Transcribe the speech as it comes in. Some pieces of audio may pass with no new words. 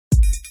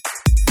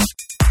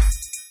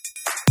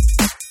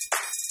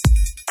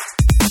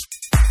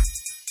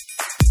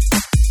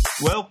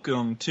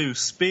Welcome to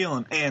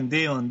Spielin and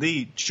Dealin,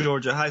 the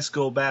Georgia High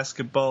School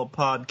basketball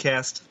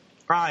podcast.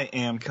 I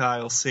am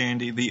Kyle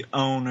Sandy, the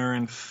owner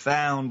and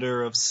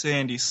founder of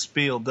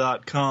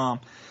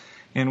SandySpiel.com.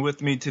 And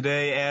with me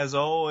today, as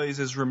always,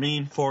 is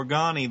Ramin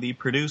Forghani, the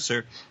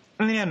producer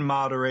and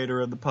moderator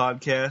of the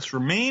podcast.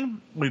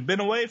 Ramin, we've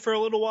been away for a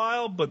little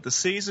while, but the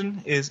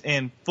season is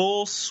in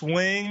full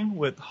swing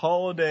with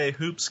holiday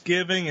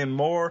hoopsgiving and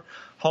more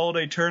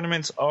holiday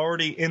tournaments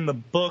already in the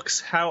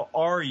books. How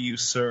are you,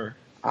 sir?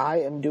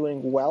 I am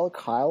doing well,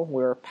 Kyle.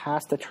 We're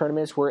past the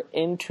tournaments. We're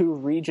into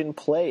region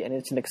play, and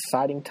it's an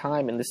exciting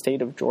time in the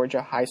state of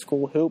Georgia high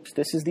school hoops.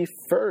 This is the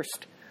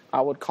first, I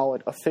would call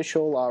it,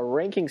 official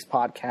rankings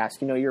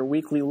podcast. You know, your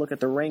weekly look at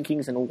the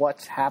rankings and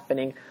what's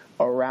happening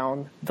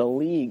around the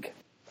league.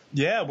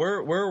 Yeah,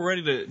 we're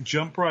ready to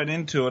jump right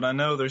into it. I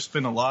know there's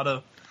been a lot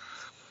of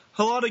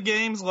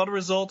games, a lot of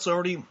results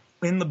already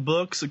in the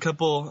books. A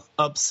couple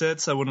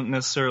upsets. I wouldn't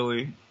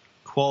necessarily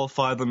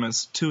qualify them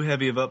as too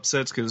heavy of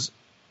upsets because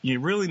you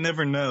really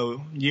never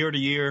know. Year to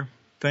year,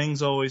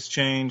 things always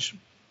change.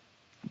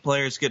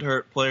 Players get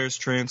hurt, players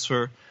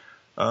transfer.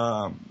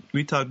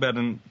 We talked about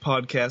in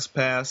podcasts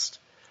past,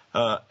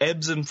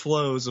 ebbs and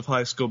flows of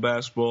high school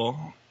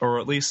basketball, or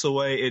at least the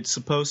way it's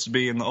supposed to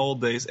be in the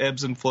old days,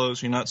 ebbs and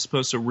flows. You're not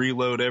supposed to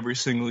reload every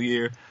single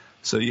year.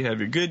 So you have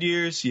your good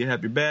years, you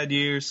have your bad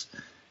years,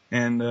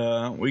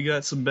 and we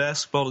got some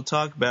basketball to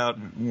talk about.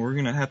 We're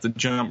going to have to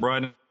jump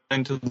right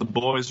into the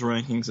boys'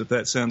 rankings, if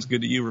that sounds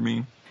good to you,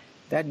 Ramin.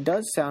 That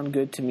does sound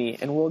good to me,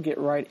 and we'll get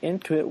right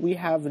into it. We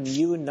have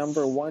new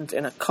number ones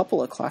in a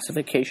couple of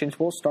classifications.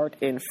 We'll start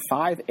in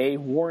 5A.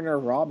 Warner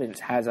Robins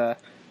has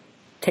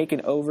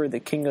taken over the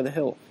King of the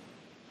Hill.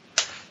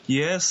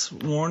 Yes,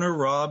 Warner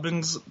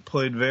Robins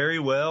played very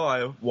well.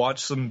 I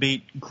watched them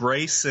beat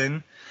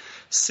Grayson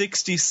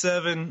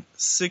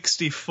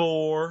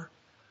 67-64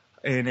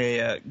 in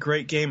a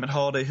great game at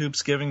Holiday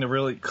Hoopsgiving to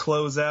really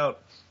close out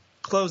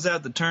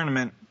the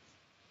tournament.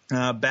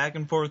 Back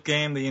and forth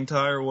game the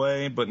entire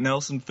way, but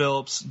Nelson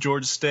Phillips,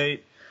 Georgia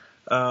State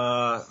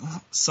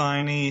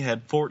signee,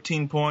 had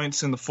 14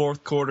 points in the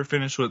fourth quarter,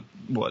 finished with,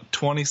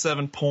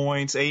 27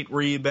 points, 8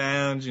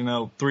 rebounds,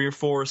 3 or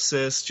 4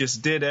 assists,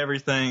 just did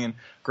everything. And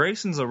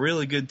Grayson's a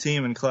really good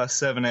team in Class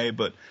 7A,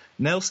 but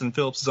Nelson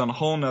Phillips is on a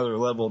whole nother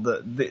level.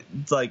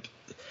 Like,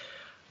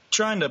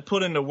 trying to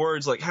put into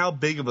words, like, how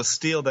big of a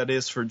steal that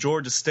is for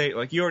Georgia State.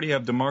 Like, you already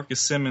have DeMarcus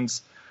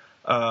Simons,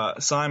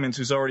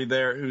 who's already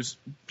there, who's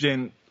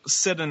been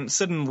setting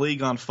the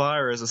league on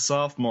fire as a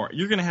sophomore.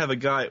 You're going to have a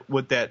guy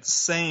with that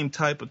same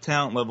type of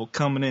talent level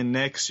coming in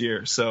next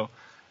year. So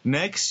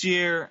next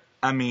year,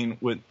 I mean,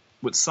 with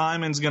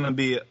Simon's going to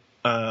be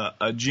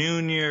a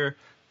junior,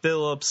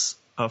 Phillips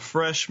a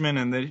freshman,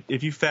 and then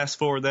if you fast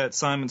forward that,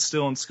 Simon's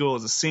still in school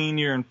as a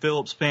senior, and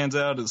Phillips pans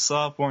out as a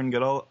sophomore, and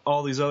get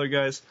all these other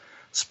guys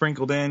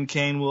sprinkled in,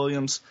 Kane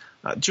Williams.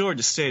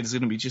 Georgia State is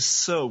going to be just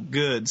so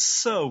good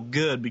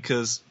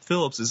because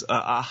Phillips is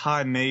a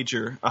high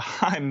major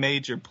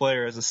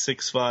player as a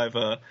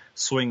 6'5"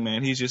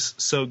 swingman. He's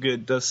just so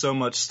good, does so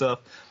much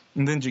stuff.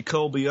 And then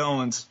Jacoby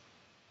Owens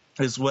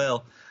as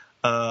well.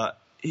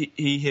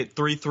 He hit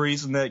 3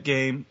 threes in that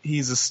game.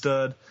 He's a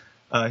stud.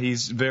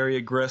 He's very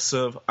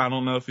aggressive. I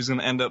don't know if he's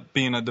going to end up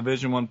being a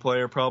Division I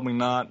player, probably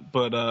not.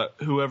 But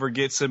whoever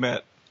gets him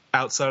at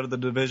outside of the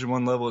Division I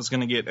level is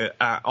going to get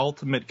an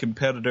ultimate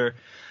competitor.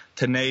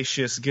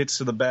 Tenacious, gets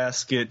to the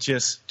basket,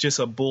 just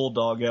a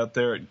bulldog out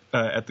there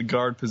at the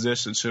guard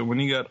position. So when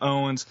you got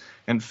Owens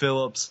and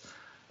Phillips,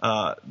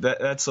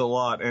 that's a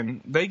lot,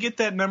 and they get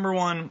that number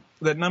one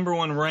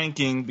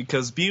ranking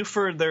because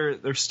Buford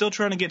they're still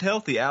trying to get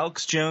healthy.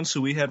 Alex Jones,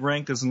 who we had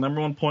ranked as the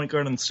number 1 point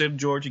guard in the state of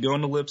Georgia, going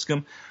to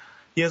Lipscomb,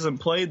 he hasn't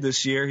played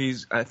this year.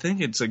 I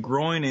think it's a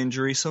groin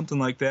injury, something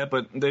like that,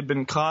 but they've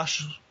been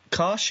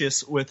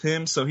cautious with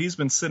him, so he's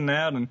been sitting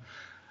out. And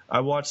I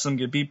watched them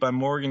get beat by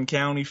Morgan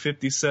County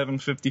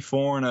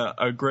 57-54 in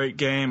a great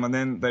game, and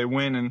then they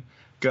win and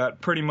got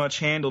pretty much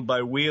handled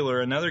by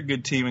Wheeler, another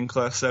good team in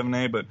Class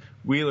 7A, but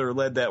Wheeler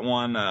led that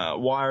one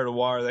wire to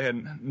wire. They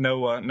had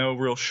no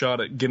real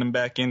shot at getting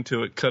back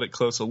into it, cut it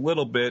close a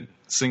little bit,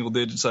 single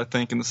digits I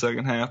think in the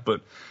second half, but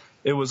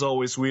it was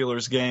always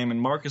Wheeler's game. And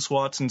Marcus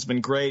Watson's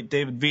been great.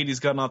 David Vidi's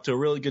gotten off to a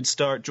really good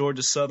start,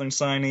 Georgia Southern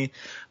signee,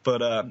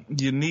 but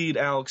you need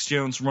Alex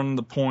Jones running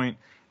the point.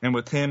 And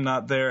with him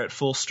not there at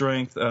full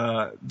strength,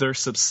 they're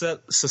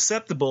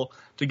susceptible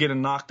to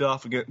getting knocked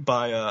off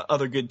by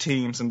other good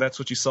teams, and that's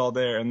what you saw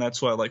there. And that's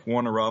why I like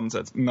Warner Robins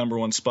at number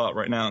 1 spot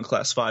right now in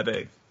Class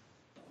 5A.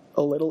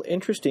 A little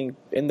interesting.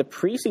 In the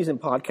preseason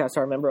podcast,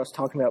 I remember us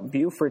talking about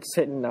Buford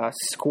sitting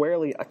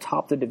squarely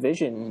atop the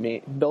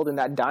division, building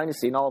that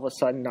dynasty, and all of a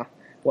sudden,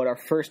 our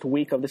first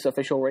week of this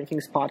official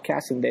rankings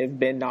podcast, and they've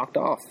been knocked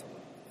off.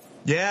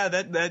 Yeah,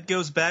 that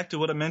goes back to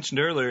what I mentioned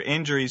earlier.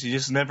 Injuries, you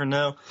just never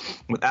know.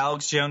 With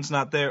Alex Jones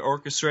not there,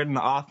 orchestrating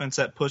the offense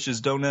that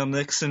pushes Donnell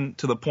Nixon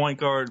to the point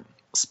guard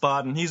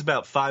spot, and he's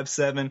about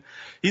 5'7".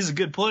 He's a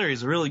good player.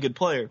 He's a really good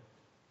player.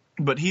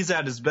 But he's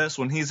at his best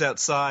when he's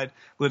outside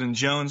letting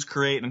Jones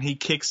create, and he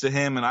kicks to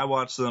him, and I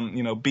watch them,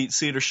 beat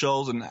Cedar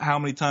Shoals, and how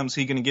many times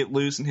he going to get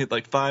loose and hit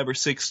like 5 or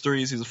 6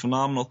 threes. He's a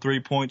phenomenal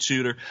three-point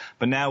shooter.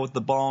 But now with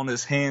the ball in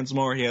his hands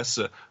more, he has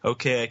to, I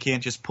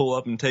can't just pull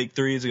up and take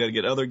threes. I got to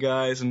get other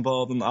guys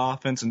involved in the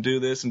offense and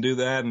do this and do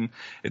that, and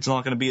it's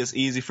not going to be as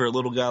easy for a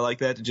little guy like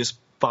that to just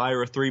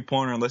fire a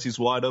three-pointer unless he's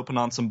wide open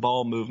on some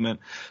ball movement.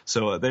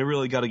 So they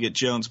really got to get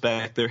Jones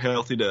back. They're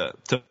healthy to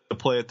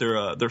play at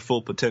their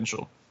full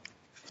potential.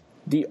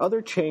 The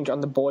other change on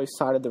the boys'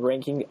 side of the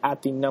ranking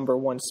at the number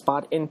 1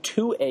 spot in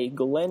 2A,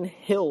 Glen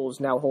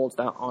Hills now holds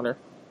that honor.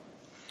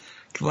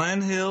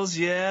 Glen Hills,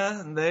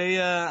 yeah, they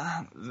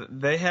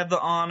have the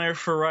honor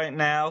for right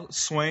now.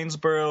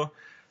 Swainsboro,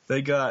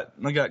 they got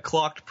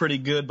clocked pretty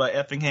good by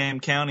Effingham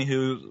County,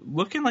 who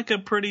looking like a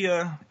pretty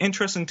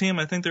interesting team.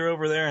 I think they're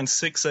over there in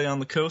 6A on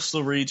the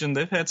coastal region.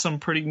 They've had some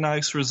pretty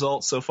nice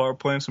results so far,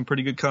 playing some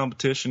pretty good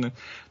competition and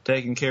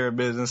taking care of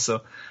business.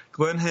 So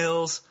Glen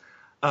Hills,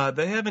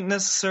 they haven't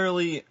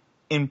necessarily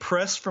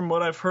impressed from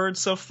what I've heard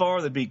so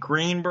far. They beat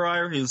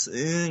Greenbrier, who's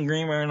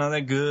Greenbrier not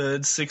that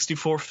good,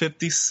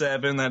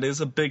 64-57. That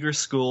is a bigger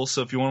school,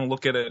 so if you want to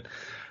look at it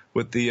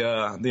with the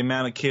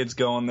amount of kids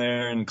going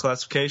there and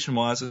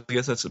classification-wise, I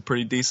guess that's a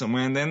pretty decent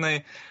win. Then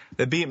they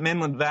beat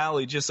Midland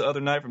Valley just the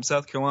other night from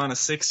South Carolina,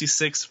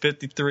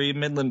 66-53.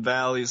 Midland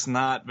Valley's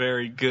not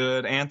very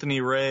good. Anthony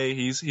Ray,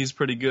 he's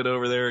pretty good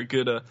over there,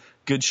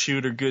 good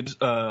shooter, good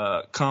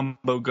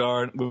combo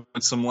guard with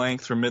some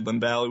length from Midland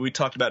Valley. We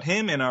talked about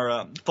him in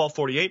our Fall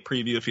 48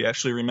 preview, if you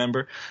actually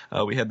remember.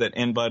 We had that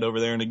invite over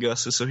there in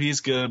Augusta, so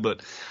he's good,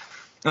 but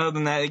other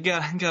than that, you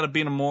got to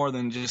beat him more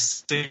than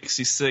just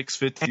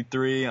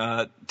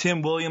 66-53.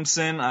 Tim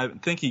Williamson, I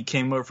think he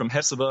came over from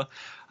Hephzibah.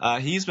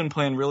 He's been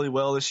playing really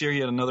well this year. He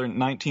had another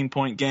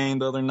 19-point game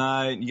the other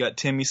night. You got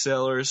Timmy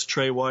Sellers,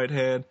 Trey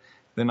Whitehead,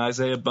 then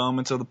Isaiah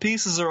Bowman. So the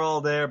pieces are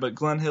all there, but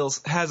Glen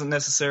Hills hasn't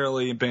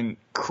necessarily been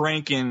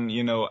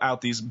cranking,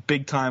 out these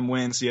big-time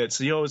wins yet.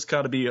 So you always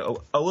got to be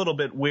a little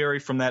bit wary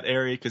from that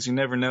area because you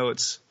never know.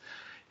 It's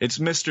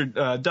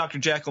Mr. Dr.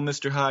 Jekyll,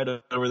 Mr.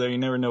 Hyde over there. You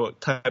never know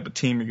what type of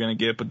team you're going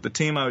to get. But the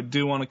team I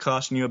do want to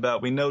caution you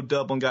about, we know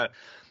Dublin got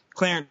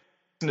Clarence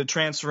to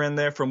transfer in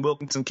there from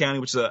Wilkinson County,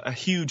 which is a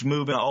huge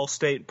move in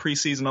All-State,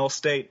 preseason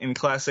All-State in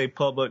Class A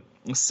Public,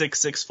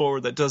 6'6"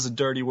 forward that does the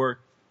dirty work.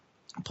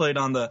 Played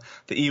on the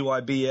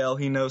EYBL.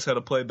 He knows how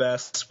to play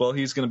basketball.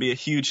 He's going to be a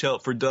huge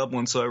help for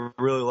Dublin, so I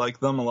really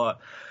like them a lot.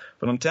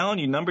 But I'm telling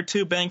you, number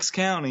 2, Banks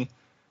County.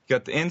 You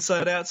got the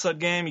inside-outside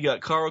game. You got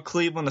Carl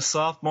Cleveland, a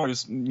sophomore,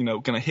 who's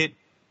going to hit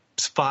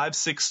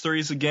 5-6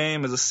 threes a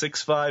game as a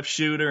 6'5"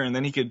 shooter, and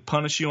then he could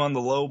punish you on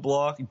the low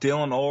block.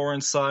 Dylan Orr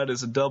inside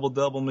is a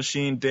double-double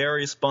machine.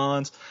 Darius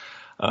Bonds,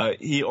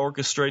 he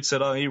orchestrates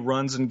it all. He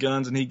runs and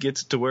guns, and he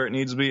gets it to where it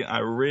needs to be. I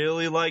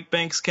really like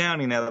Banks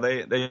County now.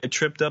 They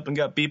tripped up and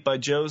got beat by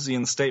Josie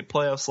in the state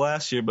playoffs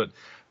last year, but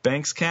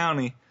Banks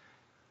County,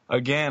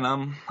 again,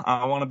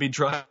 I want to be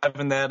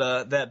driving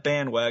that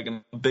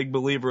bandwagon. A big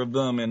believer of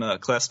them in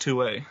Class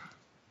 2A.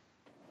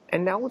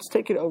 And now let's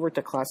take it over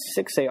to Class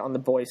 6A on the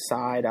boys'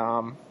 side.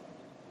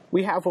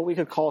 We have what we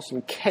could call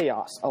some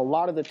chaos. A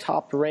lot of the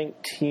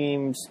top-ranked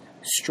teams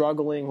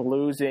struggling,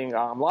 losing,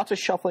 lots of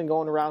shuffling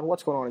going around.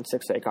 What's going on in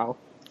 6A, Kyle?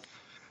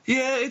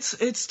 Yeah,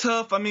 it's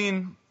tough. I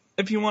mean,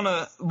 if you want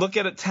to look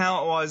at it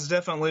talent-wise,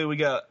 definitely we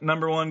got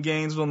number 1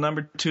 Gainesville,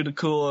 number 2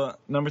 Toccoa,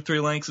 number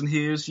 3 Langston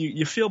Hughes.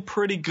 You feel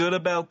pretty good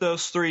about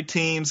those 3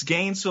 teams.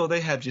 Gainesville,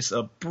 they have just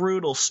a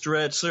brutal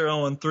stretch. They're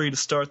 0-3 to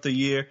start the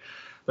year.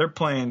 They're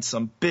playing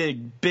some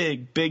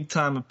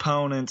big-time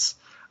opponents.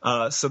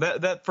 So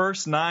that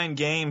first 9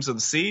 games of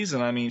the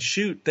season, I mean,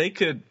 shoot, they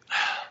could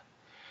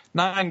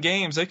 9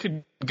 games, they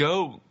could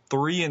go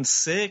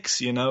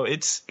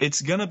 3-6.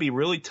 It's going to be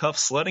really tough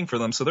sledding for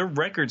them. So their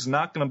record's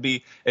not going to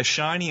be as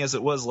shiny as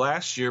it was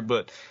last year,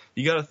 but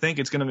you got to think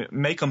it's going to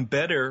make them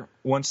better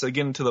once they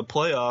get into the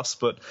playoffs.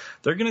 But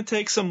they're going to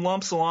take some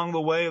lumps along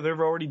the way.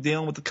 They're already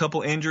dealing with a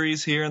couple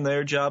injuries here and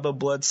there. Jabba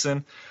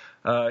Bledson,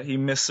 he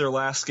missed their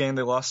last game.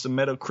 They lost to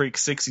Meadow Creek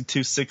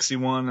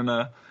 62-61 and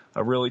a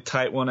really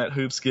tight one at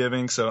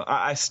Hoopsgiving. So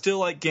I still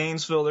like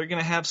Gainesville. They're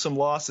going to have some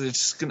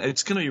losses.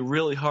 It's going to be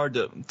really hard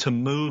to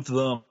move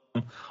them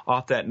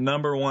off that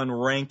number 1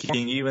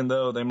 ranking, even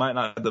though they might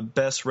not have the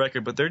best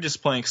record, but they're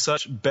just playing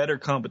such better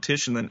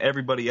competition than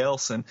everybody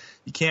else, and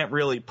you can't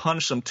really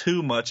punish them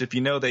too much if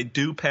you know they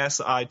do pass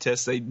the eye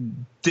test. They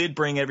did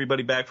bring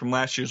everybody back from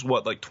last year's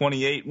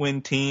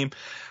 28-win team.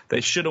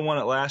 They should have won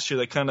it last year.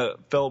 They kind of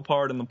fell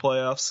apart in the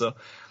playoffs, so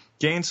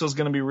Gainesville's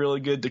going to be really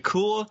good.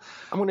 Toccoa,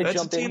 I'm going to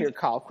jump in here,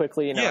 Kyle,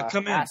 quickly and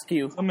ask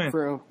you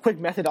for a quick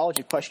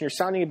methodology question. You're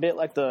sounding a bit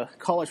like the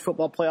college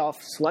football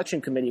playoff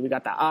selection committee. We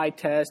got the eye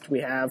test. We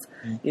have,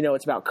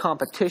 it's about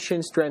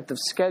competition, strength of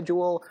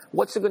schedule.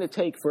 What's it going to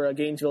take for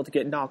Gainesville to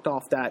get knocked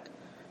off that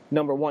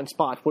number 1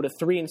 spot? Would a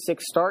 3-6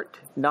 start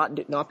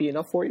not be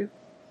enough for you?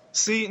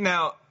 See,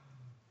 now,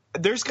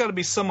 there's got to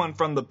be someone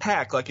from the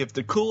pack. Like if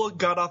Toccoa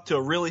got off to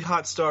a really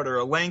hot start, or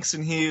a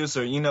Langston Hughes,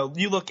 or,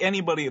 you look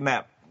anybody in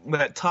that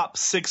top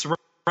 6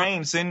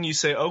 rains, then you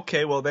say,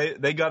 okay, well,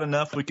 they got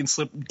enough. We can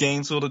slip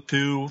Gainesville to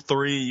 2,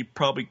 3. You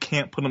probably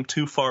can't put them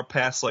too far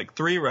past like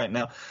 3 right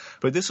now.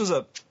 But this was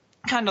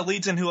kind of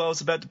leads in who I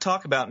was about to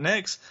talk about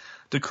next.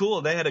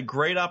 DeCool, they had a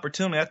great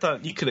opportunity. I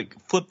thought you could have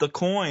flipped the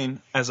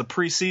coin as a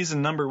preseason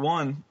number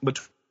 1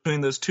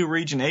 between those 2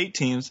 Region 8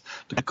 teams.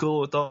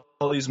 DeCool with all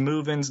these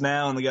move-ins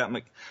now, and they got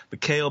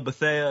Mikhail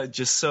Bethea,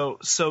 just so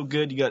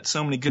good. You got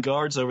so many good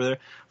guards over there.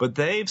 But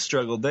they've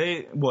struggled.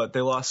 They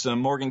lost to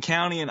Morgan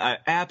County, an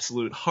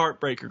absolute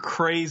heartbreaker,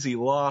 crazy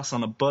loss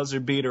on a buzzer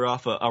beater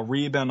off a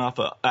rebound off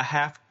a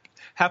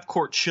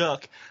half-court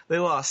chuck. They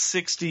lost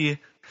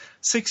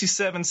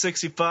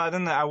 67-65.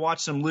 Then I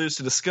watched them lose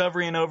to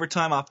Discovery in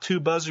overtime off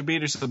 2 buzzer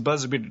beaters. The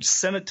buzzer beater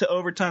sent it to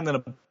overtime, then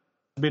a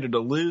beater to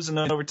lose in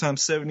overtime,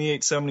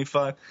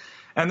 78-75.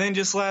 And then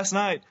just last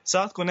night,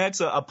 South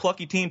Gwinnett's a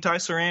plucky team.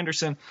 Tyler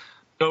Anderson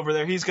over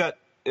there,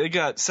 they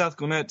got South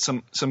Gwinnett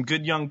some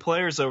good young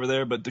players over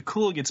there, but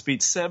DeCool gets beat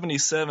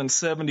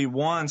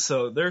 77-71.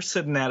 So they're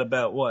sitting at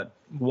about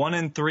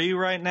 1-3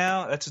 right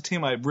now. That's a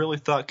team I really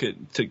thought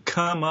could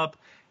come up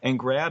and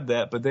grab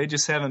that, but they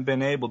just haven't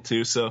been able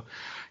to. So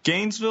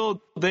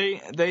Gainesville,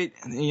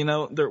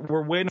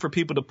 we're waiting for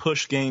people to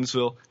push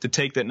Gainesville to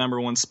take that number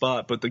 1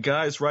 spot, but the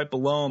guys right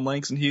below them,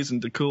 Langston Hughes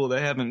and DeCool,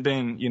 they haven't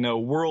been,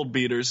 world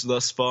beaters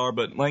thus far,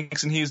 but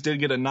Langston Hughes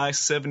did get a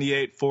nice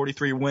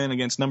 78-43 win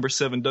against number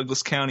 7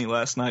 Douglas County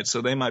last night,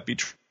 so they might be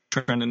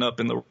trending up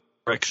in the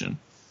direction.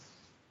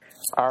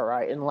 All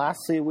right, and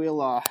lastly,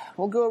 we'll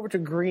go over to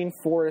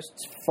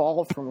Greenforest's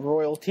fall from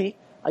royalty.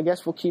 I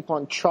guess we'll keep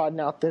on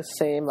trotting out this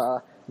same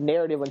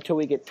narrative until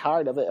we get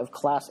tired of it, of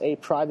Class A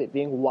private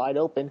being wide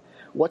open.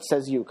 What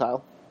says you,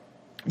 Kyle?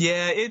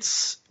 Yeah,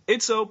 it's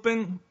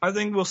open. I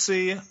think we'll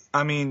see.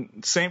 I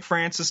mean, St.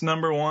 Francis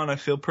number 1, I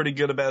feel pretty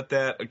good about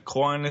that.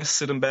 Aquinas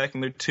sitting back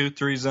in their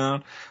 2-3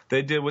 zone.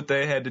 They did what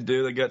they had to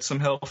do. They got some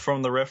help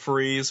from the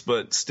referees,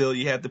 but still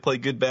you had to play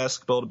good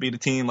basketball to beat a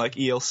team like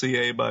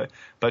ELCA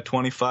by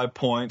 25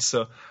 points.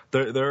 So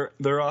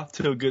they're off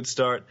to a good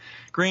start.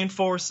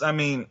 Greenforest, I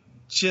mean,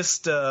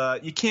 just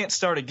you can't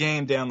start a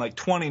game down like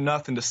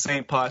 20-0 to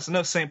St. Pius. I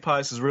know St.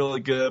 Pius is really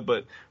good,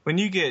 but when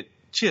you get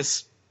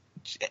just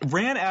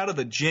ran out of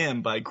the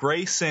gym by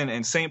Grayson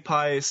and St.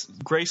 Pius,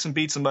 Grayson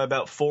beats them by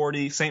about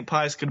 40. St.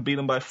 Pius could beat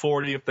them by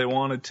 40 if they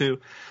wanted to.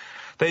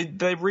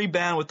 They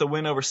rebound with the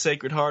win over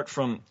Sacred Heart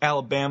from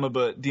Alabama,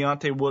 but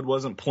Deontay Wood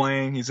wasn't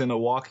playing. He's in a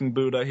walking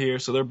boot, I hear,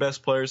 so their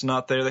best player's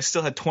not there. They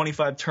still had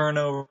 25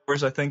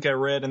 turnovers, I think I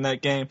read, in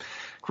that game.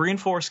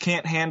 Greenforest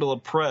can't handle a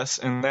press,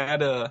 and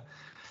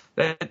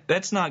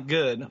that's not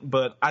good,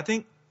 but I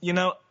think, you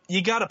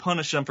got to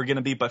punish them for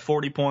getting beat by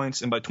 40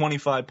 points and by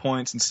 25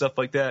 points and stuff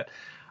like that.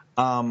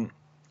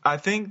 I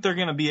think they're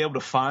going to be able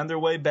to find their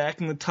way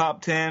back in the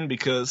top 10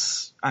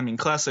 because, I mean,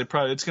 Class A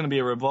private, it's going to be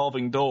a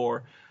revolving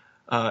door.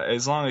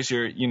 As long as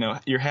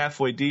you're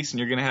halfway decent,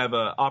 you're going to have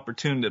an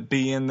opportunity to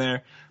be in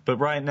there. But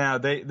right now,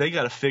 they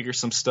got to figure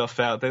some stuff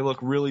out. They look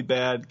really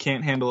bad,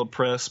 can't handle a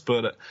press.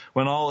 But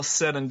when all is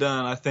said and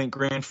done, I think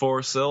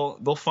Greenforest,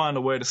 they'll find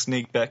a way to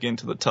sneak back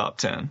into the top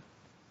 10.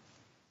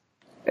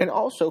 And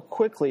also,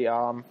 quickly,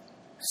 an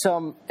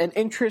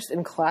interest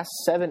in Class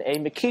 7A.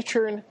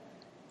 McEachern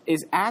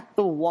is at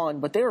the 1,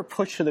 but they were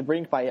pushed to the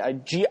brink by a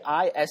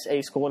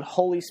GHSA school in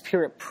Holy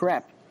Spirit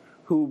Prep,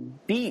 who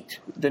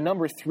beat the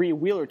number 3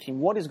 Wheeler team.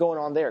 What is going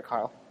on there,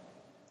 Kyle?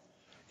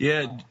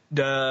 Yeah,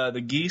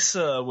 the Geese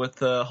with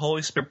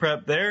Holy Spirit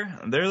Prep, they're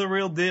the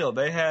real deal.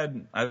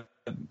 I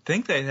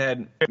think they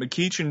had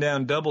McEachern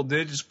down double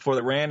digits before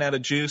they ran out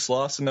of juice,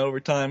 lost in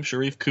overtime.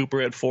 Sharif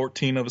Cooper had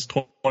 14 of his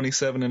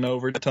 27 in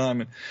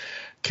overtime and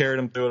carried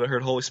them through it. I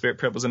heard Holy Spirit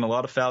Prep was in a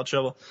lot of foul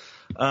trouble.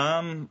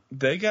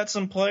 They got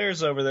some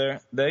players over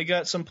there.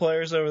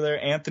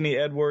 Anthony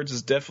Edwards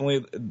is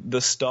definitely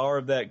the star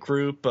of that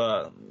group.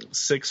 6'4",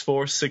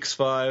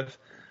 6'5",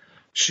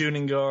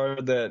 shooting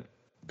guard that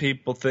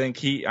people think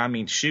he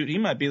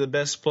might be the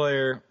best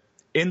player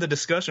in the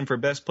discussion for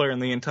best player in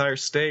the entire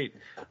state.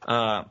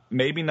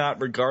 Maybe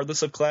not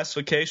regardless of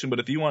classification, but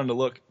if you wanted to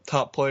look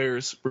top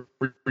players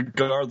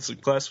regardless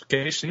of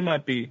classification, he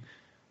might be,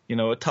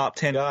 a top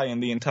 10 guy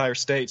in the entire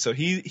state. So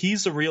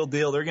he's the real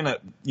deal. They're going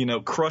to,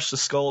 crush the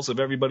skulls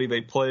of everybody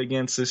they play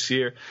against this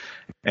year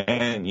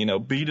and,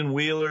 beating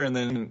Wheeler and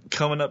then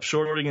coming up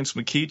short against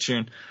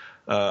McEachern.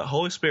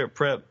 Holy Spirit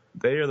Prep,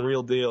 they are the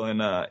real deal.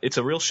 And it's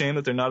a real shame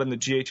that they're not in the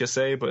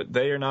GHSA, but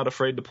they are not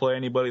afraid to play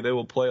anybody. They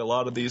will play a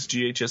lot of these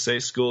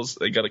GHSA schools.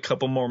 They got a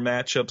couple more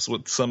matchups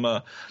with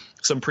some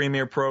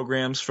premier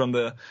programs from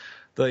the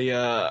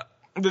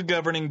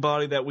governing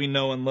body that we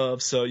know and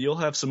love. So you'll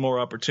have some more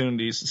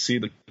opportunities to see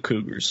the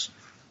Cougars.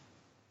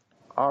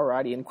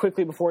 Alrighty, and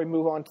quickly before we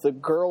move on to the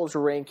girls'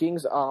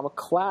 rankings,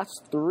 Class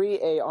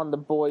 3A on the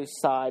boys'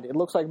 side, it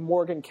looks like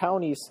Morgan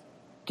County's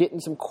getting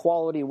some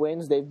quality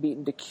wins. They've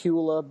beaten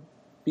Decula,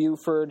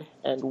 Buford,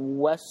 and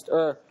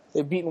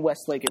they've beaten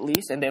Westlake at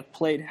least, and they've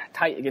played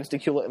tight against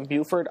Decula and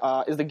Buford.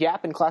 Is the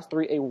gap in Class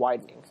 3A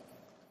widening?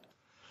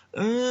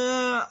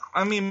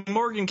 I mean,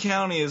 Morgan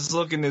County is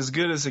looking as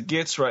good as it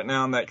gets right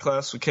now in that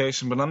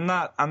classification, but I'm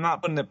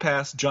not putting it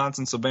past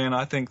Johnson Savannah.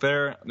 I think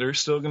they're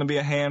still going to be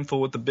a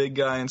handful with the big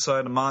guy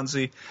inside of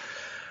Monzi.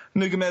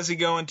 Nugamezi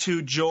going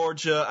to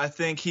Georgia. I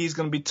think he's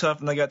going to be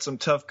tough, and they got some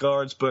tough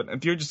guards. But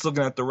if you're just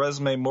looking at the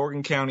resume,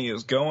 Morgan County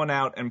is going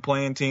out and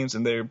playing teams,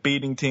 and they're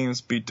beating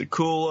teams. Beat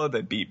Toccoa,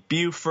 they beat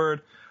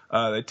Buford,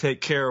 they take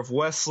care of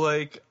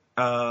Westlake.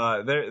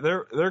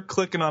 They're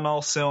clicking on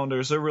all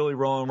cylinders. They're really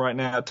rolling right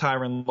now.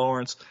 Tyron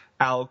Lawrence,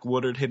 Alec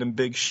Woodard hitting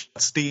big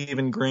shots.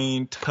 Stephen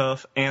Green,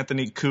 tough.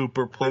 Anthony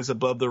Cooper plays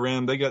above the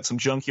rim. They got some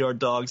junkyard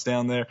dogs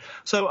down there.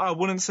 So I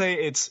wouldn't say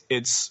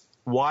it's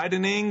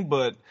widening,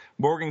 but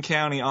Morgan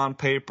County on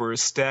paper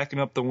is stacking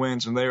up the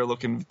wins, and they are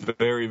looking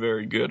very,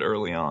 very good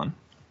early on.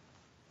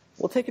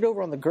 We'll take it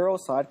over on the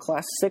girls' side.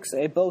 Class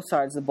 6A, both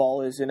sides of the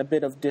ball is in a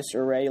bit of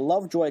disarray.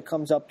 Lovejoy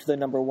comes up to the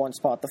number 1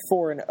 spot, the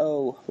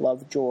 4-0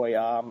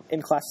 Lovejoy.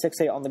 In Class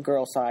 6A on the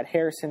girls' side,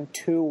 Harrison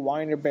 2,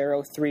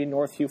 Winder-Barrow 3,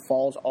 Northview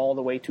Falls all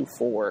the way to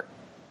 4.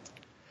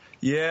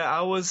 Yeah,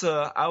 I was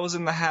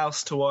in the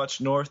house to watch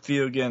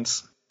Northview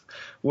against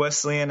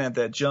Wesleyan at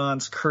that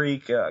Johns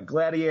Creek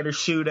Gladiator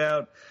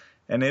shootout,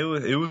 and it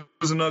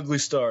was an ugly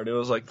start. It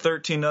was like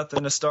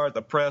 13-0 to start.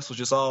 The press was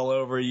just all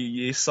over.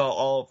 You saw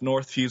all of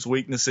Northview's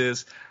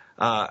weaknesses.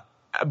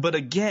 But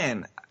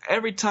again,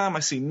 every time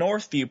I see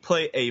Northview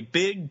play a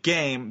big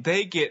game,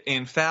 they get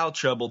in foul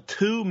trouble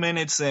 2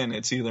 minutes in.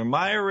 It's either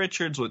Maya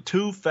Richards with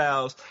 2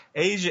 fouls,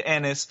 Asia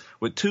Ennis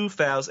with 2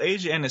 fouls.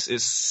 Asia Ennis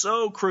is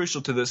so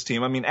crucial to this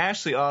team. I mean,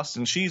 Ashley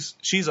Austin,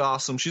 she's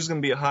awesome. She's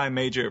going to be a high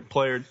major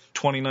player,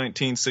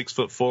 2019, 6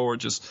 foot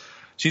forward.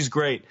 She's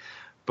great.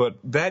 But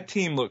that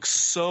team looks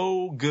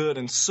so good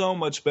and so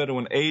much better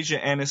when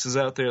Asia Ennis is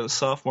out there, the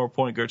sophomore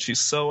point guard. She's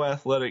so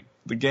athletic.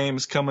 The game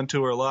is coming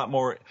to her a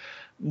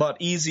lot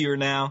easier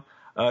now.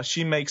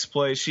 She makes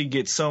plays. She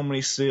gets so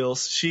many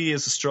steals. She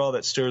is the straw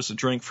that stirs the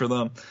drink for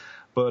them.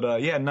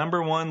 But, yeah,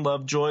 number 1,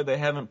 Lovejoy. They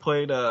haven't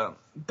played the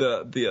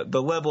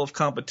level of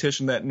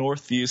competition that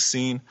Northview's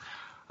seen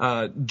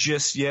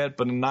just yet.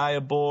 But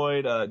Anaya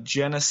Boyd,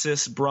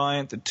 Genesis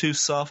Bryant, the 2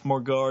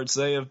 sophomore guards,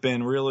 they have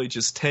been really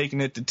just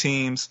taking it to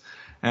teams.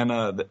 And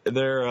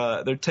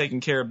they're taking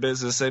care of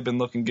business. They've been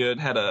looking good.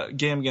 Had a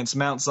game against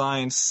Mount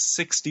Zion,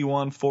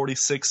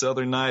 61-46 the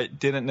other night.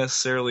 Didn't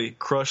necessarily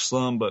crush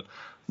them, but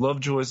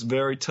Lovejoy's a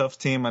very tough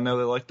team. I know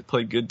they like to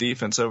play good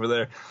defense over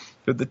there.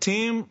 But the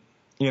team,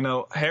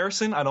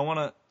 Harrison, I don't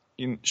want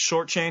to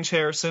shortchange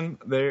Harrison.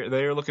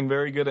 They are looking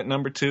very good at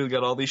number 2. They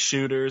got all these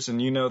shooters,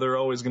 and they're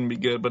always going to be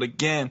good. But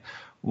again,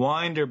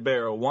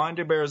 Winder-Barrow.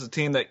 Winder-Barrow is a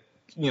team that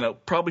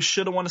probably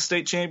should have won a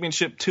state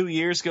championship 2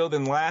 years ago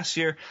than last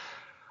year.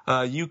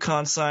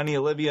 UConn signee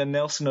Olivia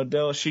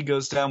Nelson-Odell, she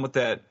goes down with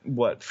that,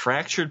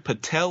 fractured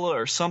patella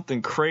or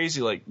something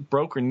crazy, like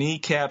broke her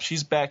kneecap.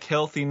 She's back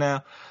healthy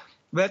now.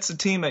 That's a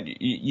team that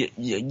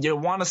you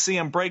want to see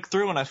them break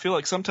through, and I feel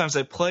like sometimes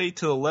they play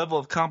to the level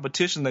of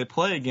competition they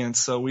play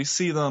against. So we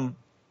see them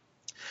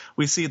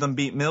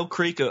beat Mill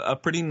Creek, a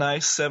pretty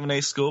nice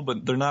 7A school,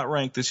 but they're not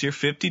ranked this year,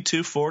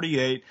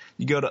 52-48.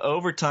 You go to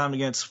overtime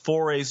against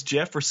 4A's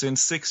Jefferson,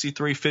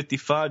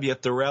 63-55. You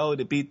have to rally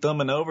to beat them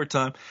in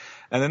overtime.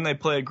 And then they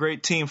play a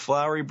great team,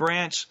 Flowery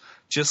Branch,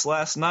 just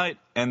last night,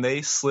 and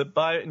they slipped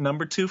by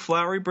number 2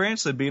 Flowery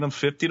Branch. They beat them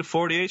 50-48.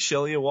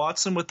 Shelia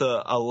Watson with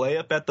a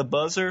layup at the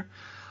buzzer.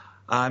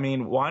 I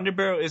mean,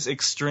 Winder-Barrow is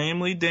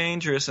extremely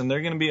dangerous, and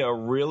they're going to be a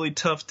really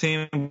tough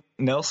team.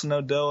 Nelson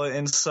Odell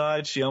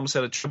inside. She almost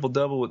had a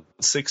triple-double with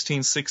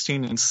 16,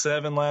 16, and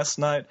 7 last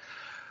night.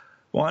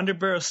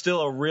 Winder-Barrow is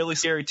still a really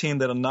scary team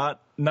that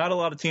not a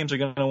lot of teams are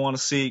going to want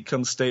to see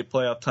come state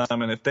playoff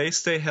time. And if they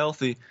stay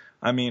healthy,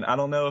 I mean, I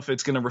don't know if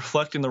it's going to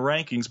reflect in the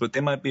rankings, but they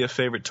might be a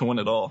favorite to win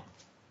it all.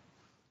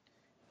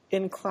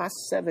 In Class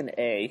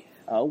 7A,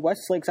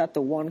 Westlake's at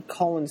the 1,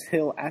 Collins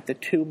Hill at the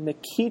 2,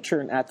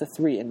 McEachern at the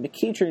 3. And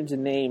McEachern's a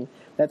name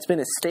that's been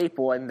a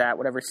staple in that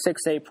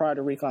 6A prior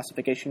to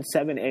reclassification,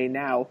 7A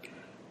now.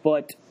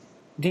 But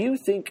do you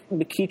think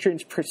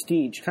McEachern's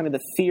prestige, kind of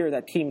the fear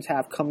that teams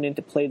have coming in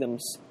to play them,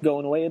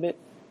 going away a bit?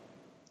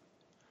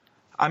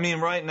 I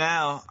mean, right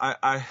now,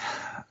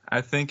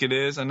 I think it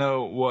is. I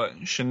know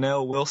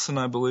Chanel Wilson,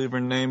 I believe her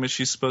name is.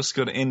 She's supposed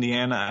to go to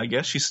Indiana. I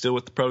guess she's still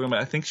with the program,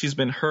 but I think she's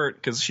been hurt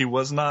because she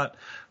wasn't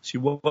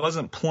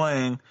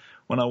playing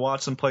when I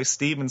watched them play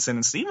Stevenson.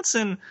 And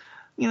Stevenson,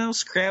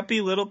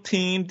 scrappy little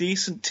team,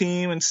 decent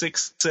team in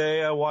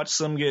 6A. I watched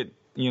them get,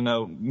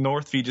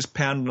 Northview just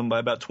pounded them by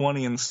about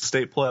 20 in the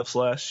state playoffs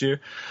last year.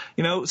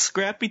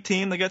 Scrappy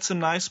team. They got some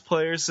nice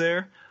players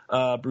there.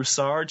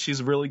 Broussard,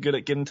 she's really good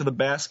at getting to the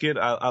basket.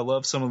 I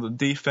love some of the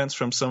defense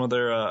from some of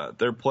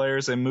their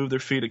players. They move their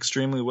feet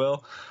extremely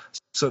well.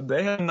 So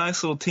they have a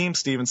nice little team,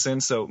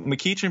 Stevenson. So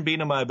McEachern beat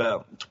them by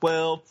about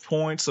 12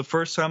 points the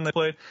first time they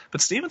played.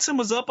 But Stevenson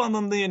was up on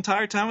them the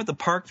entire time at the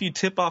Parkview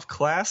Tip-Off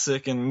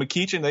Classic. And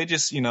McEachern, they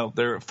just,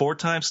 they're a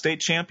 4-time state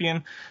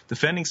champion,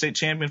 defending state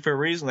champion for a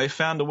reason. They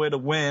found a way to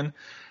win.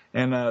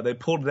 And they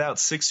pulled it out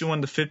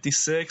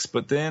 61-56,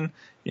 but then,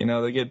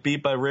 they get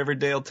beat by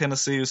Riverdale,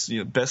 Tennessee, who's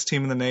the best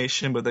team in the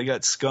nation, but they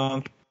got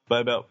skunked by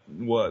about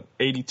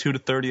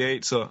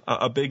 82-38, so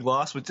a big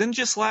loss. But then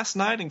just last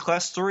night in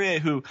Class 3A,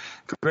 who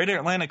Greater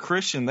Atlanta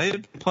Christian, they've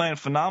been playing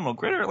phenomenal.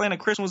 Greater Atlanta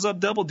Christian was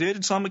up double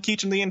digits on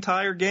McEachern the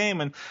entire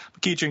game, and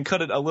McEachern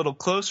cut it a little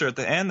closer at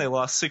the end. They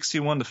lost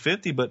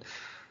 61-50, but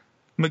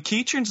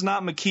McEachern's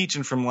not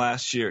McEachern from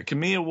last year.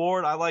 Camilla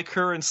Ward, I like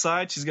her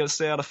inside. She's got to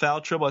stay out of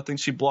foul trouble. I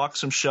think she blocked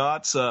some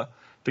shots.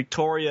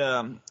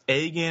 Victoria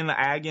Agan,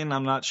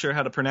 I'm not sure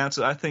how to pronounce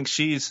it. I think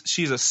she's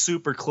a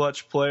super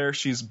clutch player.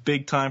 She's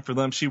big time for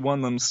them. She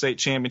won them state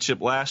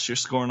championship last year,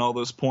 scoring all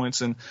those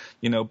points in,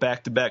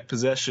 back-to-back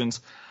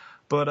possessions.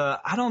 But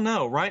I don't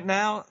know. Right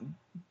now,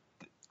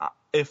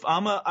 if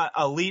I'm a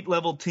elite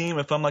level team,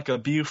 if I'm like a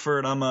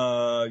Buford, I'm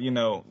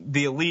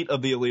the elite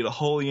of the elite, a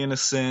Holy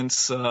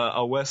Innocents,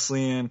 a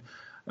Wesleyan,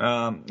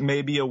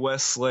 maybe a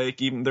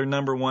Westlake. Even they're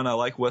number one. I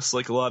like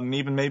Westlake a lot, and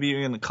even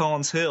maybe in the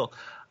Collins Hill.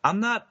 I'm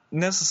not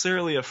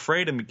necessarily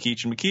afraid of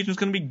McEachern. McEachern's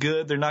going to be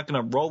good. They're not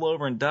going to roll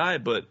over and die,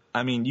 but,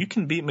 you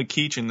can beat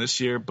McEachern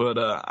this year. But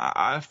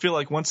I feel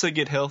like once they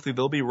get healthy,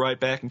 they'll be right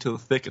back into the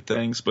thick of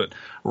things. But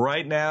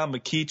right now,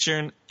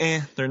 McEachern,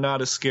 they're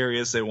not as scary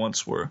as they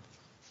once were.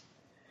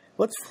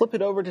 Let's flip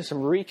it over to some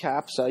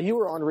recaps. You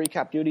were on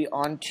recap duty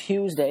on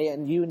Tuesday,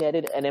 and you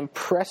netted an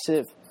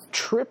impressive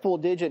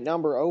triple-digit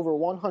number, over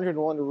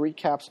 101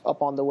 recaps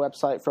up on the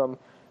website from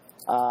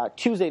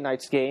Tuesday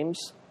night's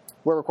games.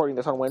 We're recording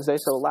this on Wednesday,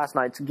 so last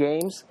night's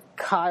games.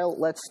 Kyle,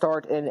 let's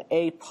start in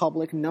A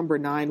Public. Number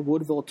 9,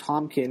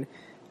 Woodville-Tompkins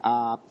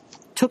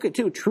took it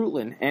to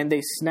Treutlen, and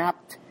they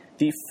snapped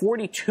the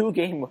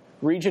 42-game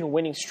region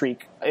winning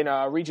streak in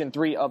Region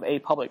 3 of A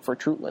Public for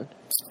Treutlen.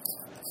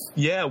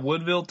 Yeah,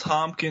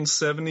 Woodville-Tompkins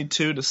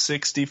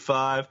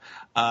 72-65.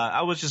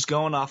 I was just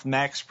going off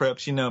max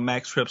preps.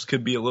 Max preps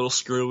could be a little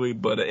screwy,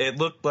 but it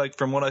looked like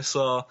from what I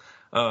saw,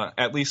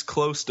 at least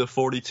close to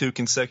 42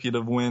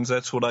 consecutive wins.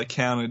 That's what I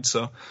counted.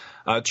 So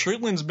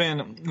Treutlen's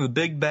been the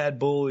big bad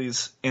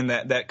bullies in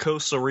that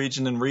coastal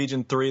region in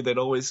Region 3 that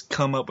always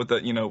come up with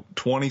that,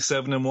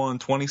 27-1,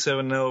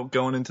 27-0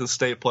 going into the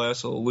state playoffs.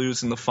 So they'll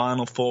lose in the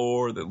Final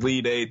Four, the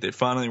Lead 8. They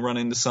finally run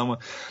into someone.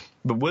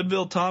 But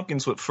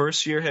Woodville-Tompkins, with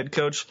first-year head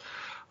coach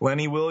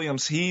Lenny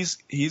Williams, he's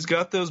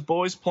got those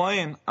boys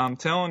playing. I'm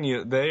telling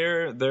you,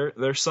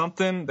 they're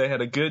something. They had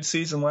a good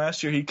season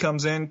last year. He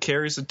comes in,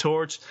 carries the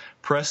torch.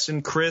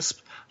 Preston Crisp,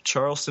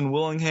 Charleston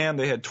Willingham,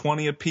 they had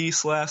 20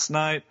 apiece last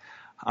night.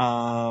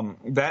 I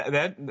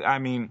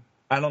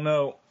don't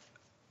know.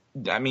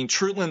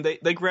 Treutlen,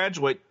 they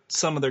graduate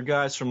some of their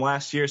guys from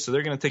last year, so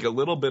they're going to take a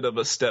little bit of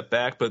a step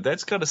back, but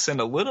that's got to send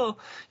a little,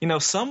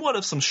 somewhat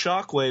of some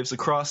shockwaves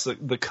across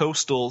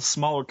the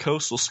smaller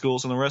coastal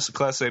schools and the rest of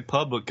Class A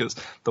Public, because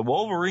the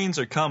Wolverines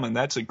are coming.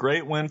 That's a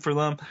great win for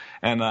them,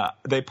 and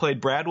they played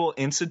Bradwell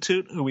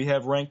Institute, who we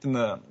have ranked in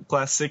the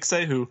Class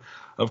 6A, who,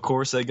 of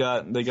course, they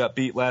got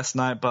beat last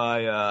night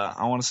by,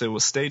 I want to say it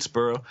was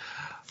Statesboro,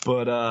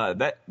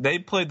 but they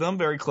played them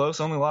very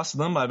close, only lost to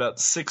them by about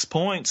 6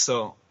 points,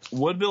 so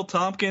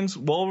Woodville-Tompkins,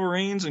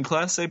 Wolverines, and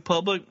Class A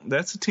Public,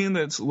 that's a team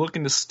that's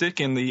looking to stick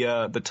in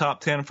the top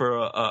 10 for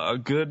a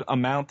good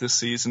amount this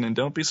season, and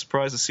don't be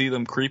surprised to see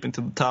them creep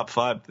into the top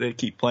 5 if they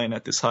keep playing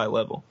at this high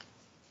level.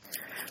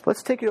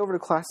 Let's take it over to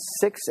Class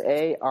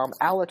 6A,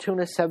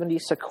 Allatoona 70,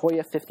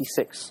 Sequoia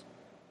 56.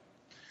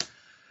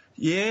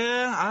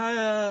 Yeah,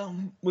 I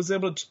was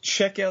able to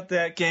check out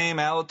that game.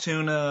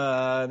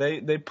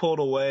 Allatoona, they pulled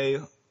away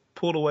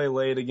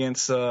late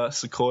against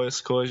Sequoia.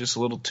 Sequoia's just a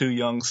little too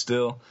young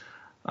still.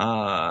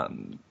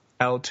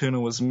 Allatoona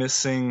was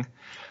missing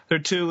their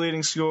 2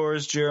 leading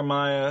scorers,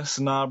 Jeremiah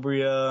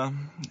Sanabria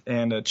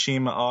and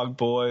Chima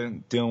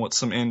Ogboy, dealing with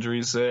some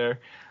injuries there.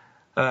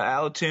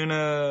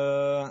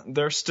 Allatoona,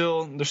 they're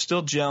still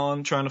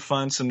gelling, trying to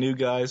find some new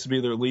guys to be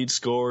their lead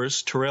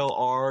scorers. Terrell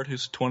Ard,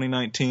 who's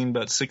 2019,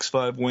 about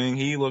 6'5" wing,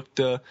 he looked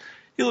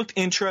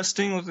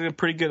interesting, looked like a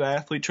pretty good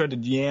athlete. Tried to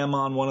yam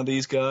on one of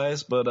these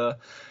guys, but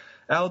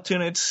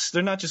Allatoona,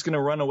 they're not just going to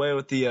run away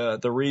with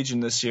the region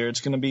this year.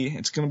 It's going to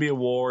be a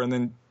war. And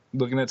then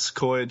looking at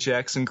Sequoia,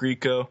 Jackson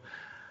Grieco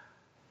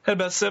had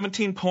about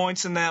 17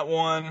 points in that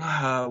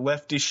one.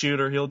 Lefty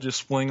shooter, he'll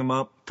just fling them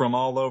up from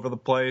all over the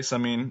place.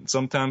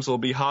 Sometimes it'll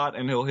be hot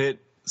and he'll hit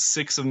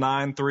 6 of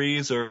 9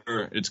 threes, or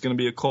it's going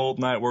to be a cold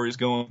night where he's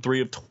going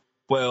 3 of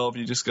 12.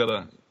 You just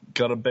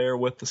gotta bear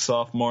with the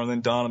sophomore. And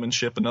then Donovan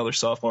Ship, another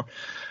sophomore,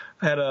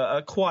 had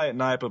a quiet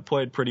night but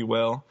played pretty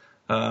well.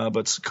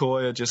 But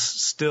Sequoia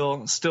just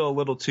still a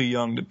little too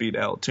young to beat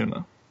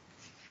Allatoona.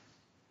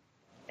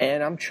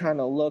 And I'm trying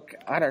to look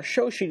at our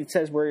show sheet. It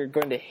says we're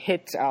going to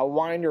hit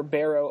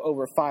Winder-Barrow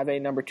over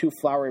 5A, number 2,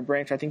 Flowery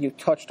Branch. I think you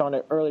touched on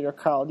it earlier,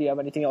 Kyle. Do you have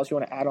anything else you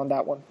want to add on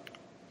that one?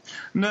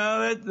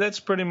 No, that's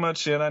pretty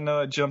much it. I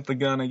know I jumped the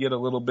gun and get a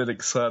little bit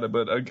excited,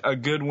 but a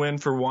good win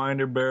for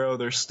Winder-Barrow.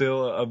 They're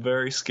still a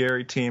very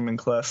scary team in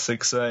Class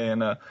 6A,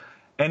 and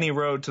any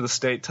road to the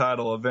state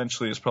title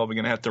eventually is probably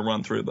going to have to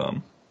run through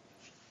them.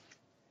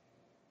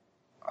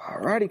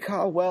 Alrighty,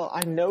 Kyle. Well,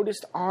 I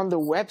noticed on the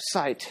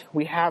website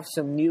we have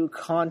some new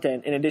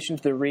content. In addition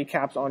to the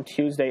recaps on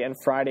Tuesday and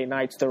Friday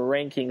nights, the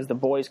rankings, the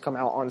boys come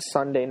out on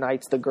Sunday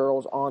nights, the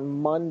girls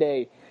on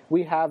Monday.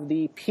 We have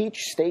the Peach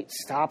State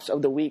Stops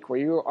of the Week, where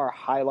you are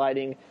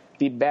highlighting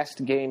the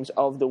best games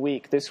of the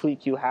week. This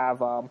week you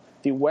have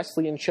the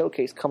Wesleyan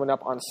Showcase coming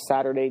up on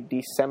Saturday,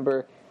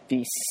 December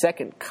the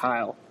 2nd,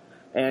 Kyle.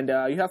 And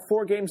you have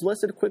 4 games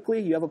listed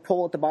quickly. You have a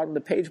poll at the bottom of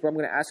the page, but I'm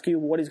going to ask you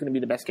what is going to be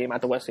the best game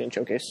at the Wesleyan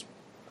Showcase.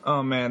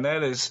 Oh, man,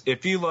 that is,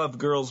 if you love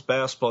girls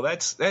basketball,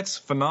 that's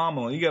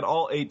phenomenal. You got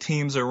all 8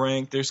 teams are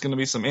ranked. There's going to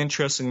be some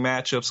interesting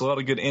matchups, a lot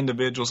of good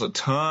individuals, a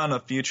ton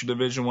of future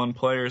Division I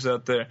players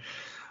out there.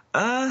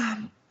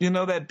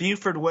 That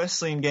Buford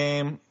Wesleyan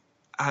game,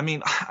 I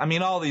mean,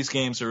 all these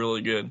games are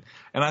really good.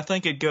 And I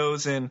think it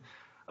goes in,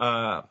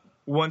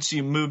 once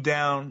you move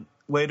down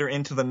later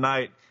into the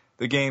night,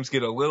 the games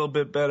get a little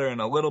bit better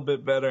and a little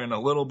bit better and a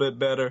little bit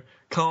better.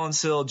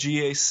 Collinsville,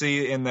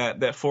 GAC in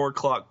that 4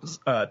 o'clock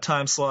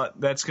time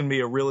slot, that's going to be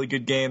a really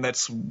good game.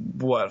 That's,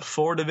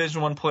 4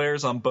 Division I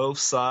players on both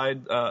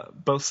sides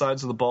of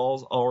the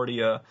balls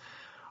already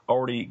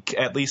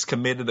at least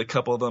committed. A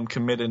couple of them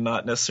committed,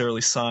 not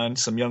necessarily signed.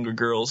 Some younger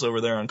girls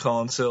over there on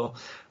Collinsville.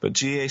 But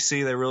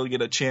GAC, they really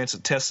get a chance to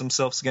test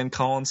themselves again.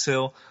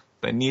 Collinsville,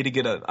 they need to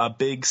get a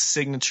big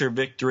signature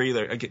victory.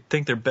 I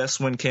think their best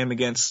win came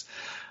against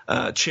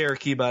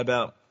Cherokee by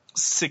about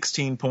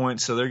 16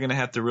 points, so they're going to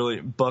have to really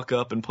buck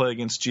up and play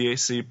against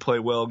GAC, play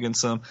well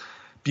against them.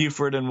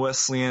 Buford and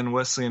Wesleyan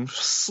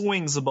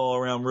swings the ball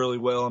around really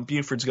well, and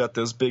Buford's got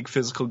those big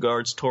physical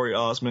guards. Tori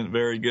Osment,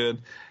 very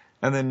good.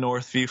 And then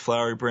Northview,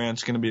 Flowery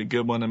Branch, going to be a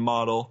good one. And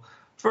Model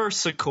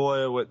versus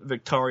Sequoia with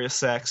Victoria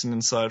Saxon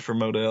inside for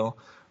Model,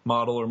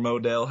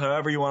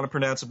 however you want to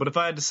pronounce it. But if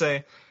I had to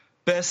say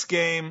best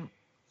game,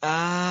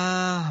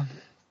 I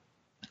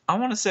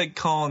want to say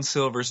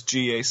Collinsville versus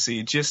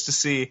GAC, just to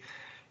see,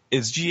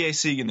 is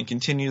GAC going to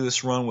continue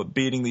this run with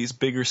beating these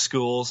bigger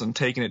schools and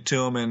taking it to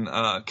them in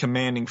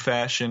commanding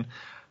fashion?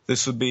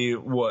 This would be,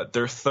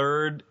 their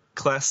third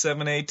Class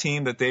 7A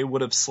team that they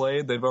would have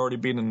slayed. They've already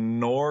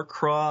beaten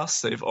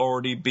Norcross. They've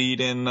already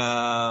beaten,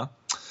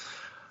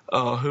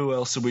 who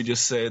else did we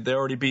just say? They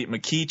already beat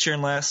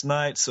McEachern last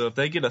night. So if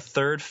they get a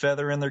third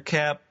feather in their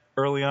cap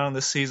early on in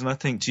the season, I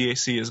think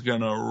GAC is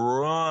going to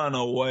run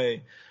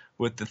away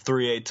with the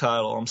 3A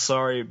title. I'm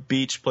sorry,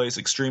 Beach plays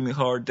extremely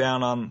hard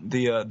down on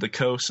the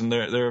coast, and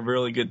they're a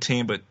really good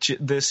team. But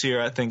this year,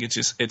 I think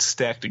it's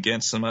stacked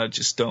against them. I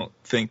just don't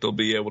think they'll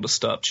be able to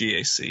stop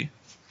GAC.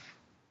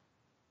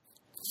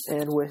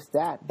 And with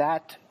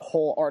that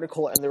whole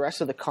article and the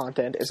rest of the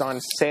content is on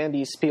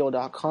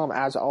sandyspiel.com.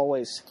 As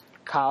always,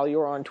 Kyle,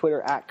 you're on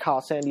Twitter at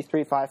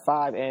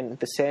KyleSandy355 and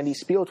the Sandy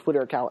Spiel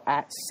Twitter account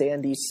at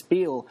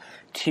SandySpiel.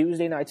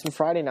 Tuesday nights and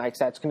Friday nights,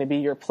 that's going to be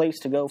your place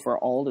to go for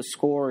all the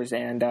scores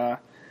and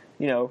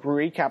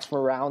recaps from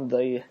around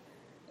the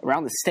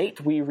state.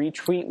 We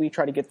retweet. We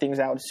try to get things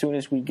out as soon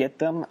as we get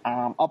them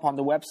up on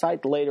the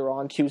website. Later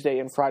on Tuesday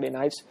and Friday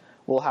nights,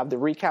 we'll have the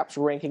recaps,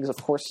 rankings, of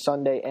course,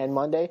 Sunday and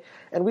Monday.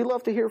 And we'd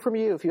love to hear from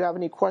you. If you have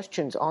any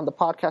questions on the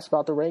podcast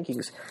about the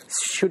rankings,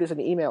 shoot us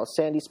an email,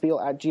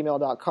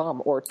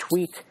 sandyspiel@gmail.com, or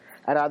tweet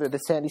at either the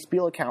Sandy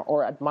Spiel account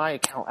or at my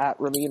account at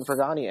Ramin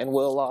Fergani. And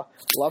we'll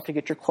love to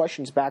get your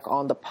questions back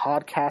on the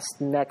podcast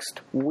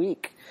next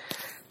week.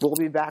 We'll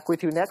be back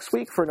with you next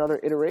week for another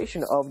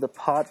iteration of the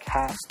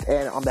podcast.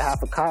 And on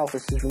behalf of Kyle,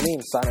 this is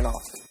Ramin signing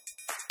off.